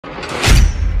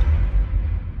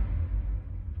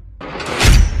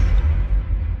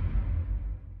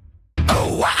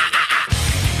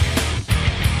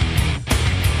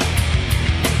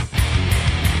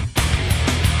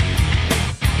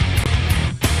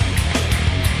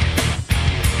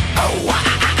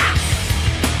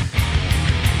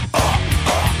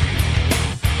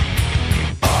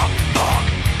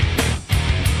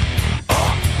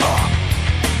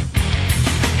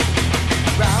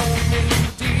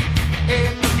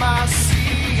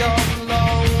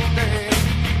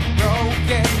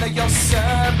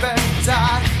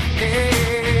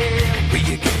Will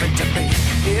you give it to me?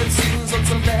 It seems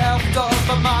what's left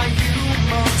of my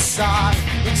human side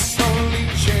is slowly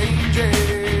changing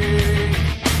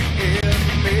in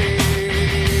me.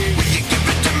 Will you give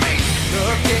it to me?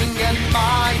 Looking at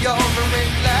my own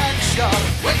reflection,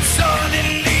 when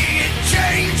suddenly it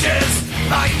changes,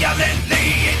 violently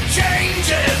it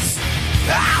changes.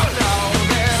 Oh no,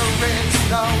 there is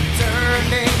no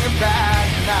turning back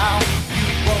now.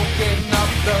 You've woken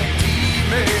up the demon.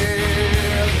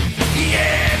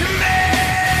 Yeah, me.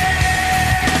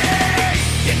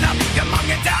 Get up, come on,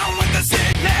 get down with the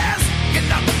sickness.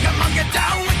 Get up, come on, get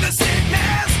down with the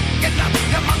sickness. Get up,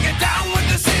 come on, get down with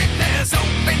the sickness.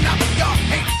 Open up your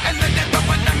hate and let it go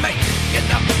into me.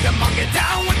 Get up, come on, get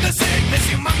down with the sickness.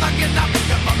 You mother, get up,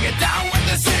 come on, get down with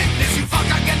the sickness. You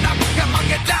fucker, get up, come on,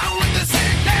 get down with the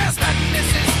sickness. And this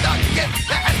is the gift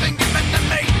that has been given to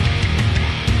me.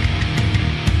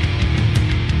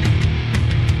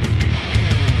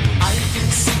 I can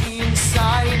see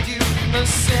inside you the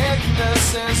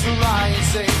sickness is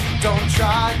rising. Don't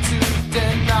try to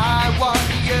deny what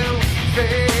you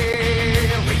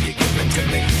feel. Will you give it to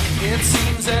me? It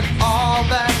seems that all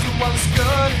that was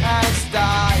good has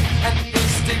died and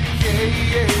is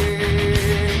decaying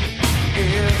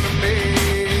in me.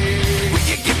 Will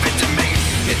you give it to me?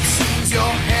 It seems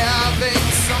you're having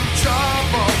some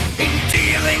trouble in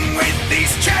dealing with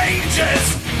these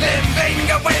changes, living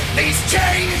with these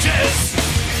changes.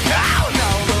 Oh no,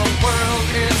 the world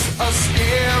is a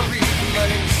scary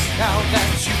place now that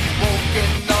you've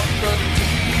woken up the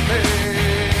demon.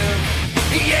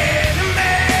 Yeah,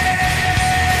 man.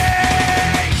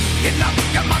 Get up,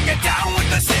 come on, get down with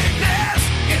the sickness.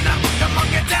 Get up, come on,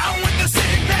 get down with the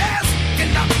sickness.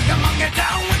 Get up, come on, get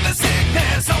down with the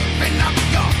sickness. Open up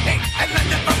your hate and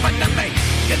let it open to me.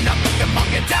 Get up, come on,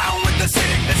 get down with the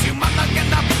sickness. You mother,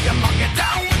 get up, come on, get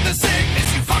down with the sickness.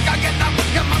 You fucker, get up,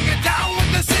 come on, get down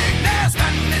with the sickness.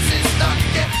 And this is the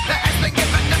gift that has been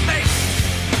given to me.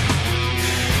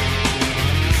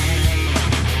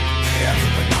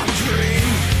 Everyone dream.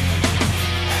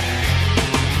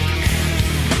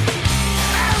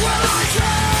 And will I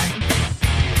dream?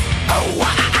 Oh,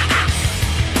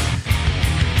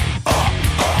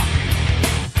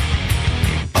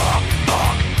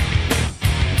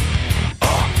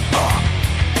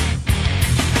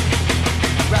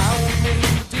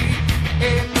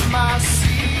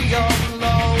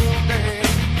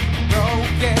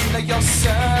 your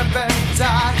servant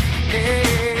I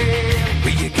am.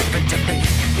 Will you give it to me?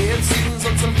 It seems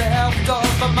what's left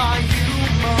of my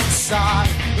human side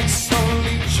is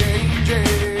slowly changing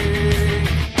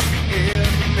in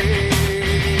me.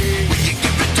 Will you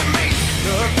give it to me?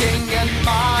 Looking at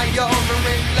my own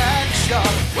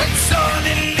reflection, when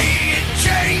suddenly it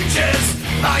changes,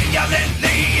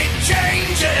 violently it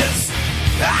changes.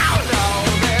 Oh no,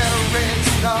 there is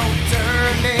no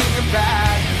turning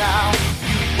back now.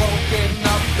 Woken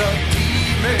up the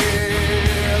demon.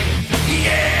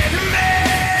 Yeah, man.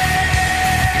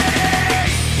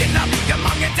 Get up, come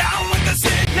on, get down with the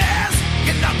sickness.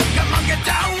 Get up, come on, get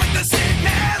down with the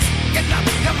sickness. Get up,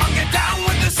 come on, get down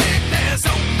with the sickness.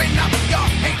 Open up your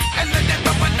hate and let it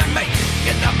go into me.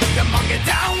 Get up, come on, get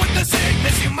down with the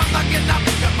sickness. You mother, get up,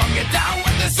 come on, get down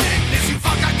with the sickness. You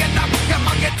fucker, get up, come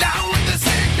on, get down with the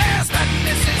sickness. And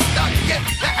this is the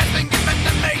gift that has been given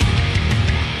to me.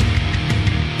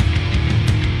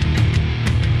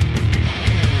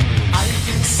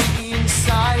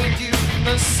 Inside you,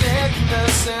 the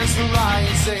sickness is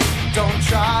rising. Don't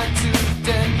try to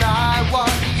deny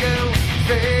what you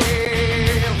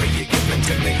feel. Will you give it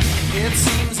to me? It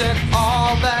seems that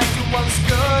all that was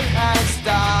good has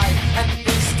died and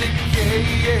is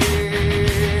decaying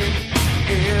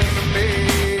in me.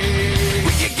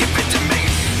 Will you give it to me?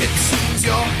 It seems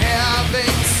you're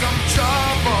having some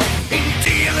trouble in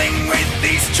dealing with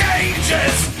these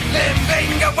changes,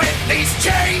 living with these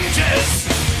changes.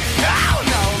 Oh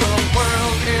no, the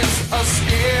world is a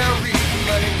scary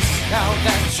place now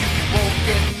that you've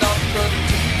woken up the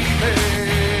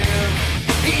demon.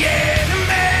 Yeah,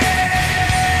 man.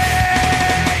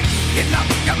 Get up,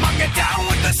 come on, get down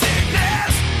with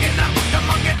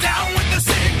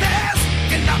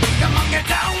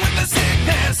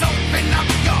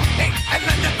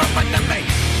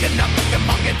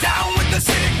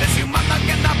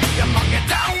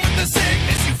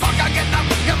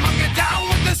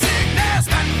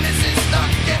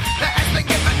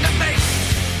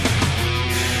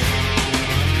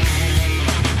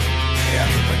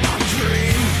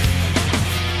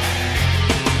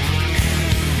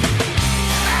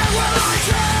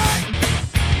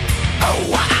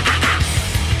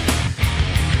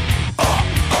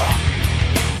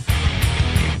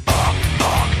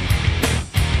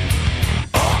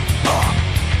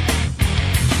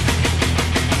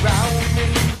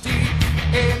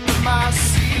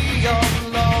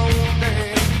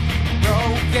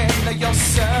your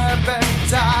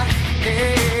serpentine.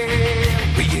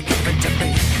 Will you give it to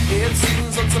me? It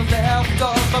seems what's left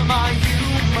of my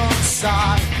human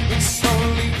side is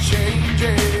slowly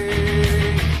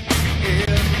changing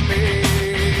in me.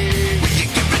 Will you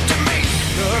give it to me?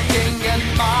 Looking at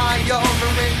my own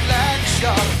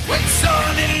reflection, when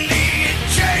suddenly it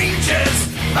changes,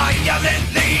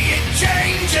 violently it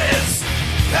changes.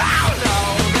 Oh no,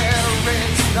 there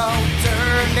is no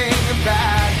turning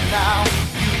back now.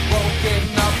 You've woken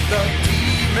up the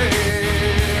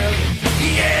demon.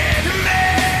 Yeah, me.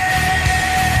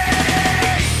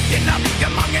 Get up,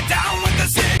 come on, get down with the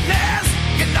sickness.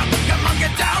 Get up, come on,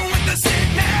 get down with the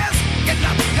sickness. Get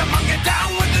up, come on, get down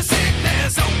with the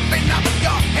sickness. Open up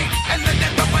your hate and let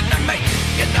it run to me.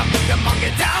 Get up, come on,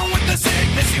 get down with the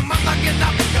sickness. You mother, get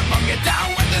up, come on, get down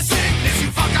with the sickness. You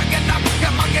fucker, get up,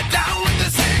 come on, get down with the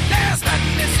sickness. And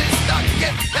this is the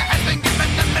gift that has been given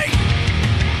to me.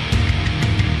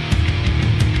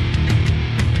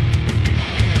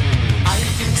 I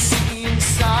can see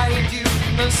inside you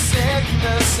the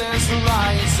sickness is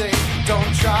rising.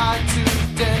 Don't try to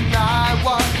deny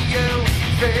what you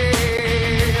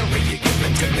feel. Will you give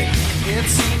it to me? It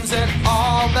seems that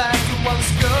all that was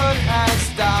good has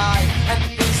died and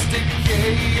is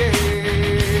decaying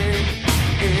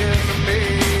in me.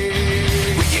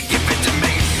 Will you give it to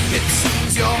me? It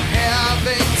seems you're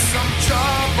having some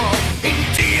trouble in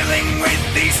dealing with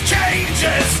these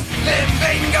changes,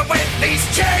 living with these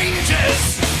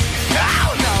changes.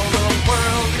 Oh no, the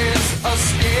world is a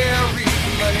scary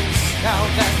place now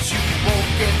that you've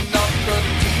woken up the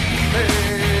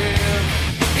demon.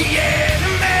 Yeah,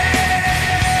 man.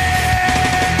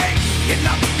 Get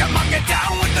up, come on, get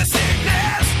down with the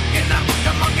sickness. Get up,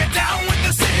 come on, get down with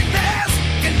the sickness.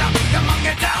 Get up, come on,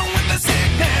 get down with the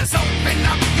sickness. Open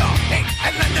up your hate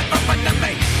and let it run to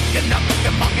me. Get up,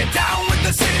 come on, get down with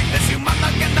the sickness. You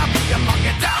mother, get up, come on,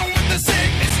 get down with the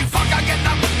sickness. You fucker, get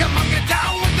up, come on, get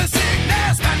down with the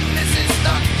sickness. And this is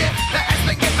the gift that has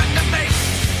been given to me.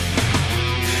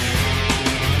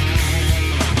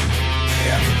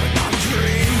 Everything I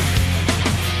dream.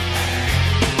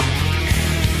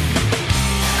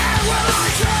 And when I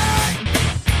dream.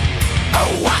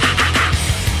 Oh, wow.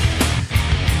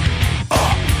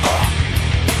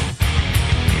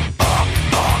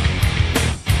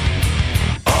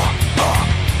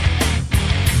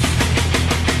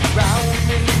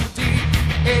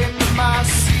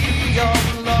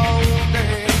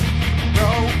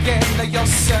 Your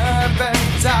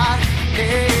serpentine.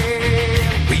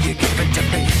 Will you give it to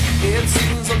me? It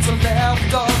seems what's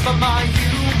left of my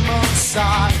human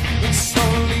side is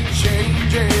slowly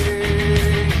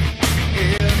changing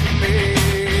in me.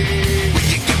 Will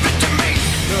you give it to me?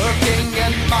 Looking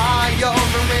at my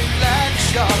own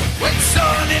reflection, when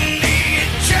suddenly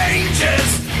it changes,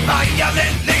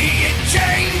 violently it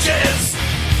changes.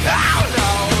 Oh,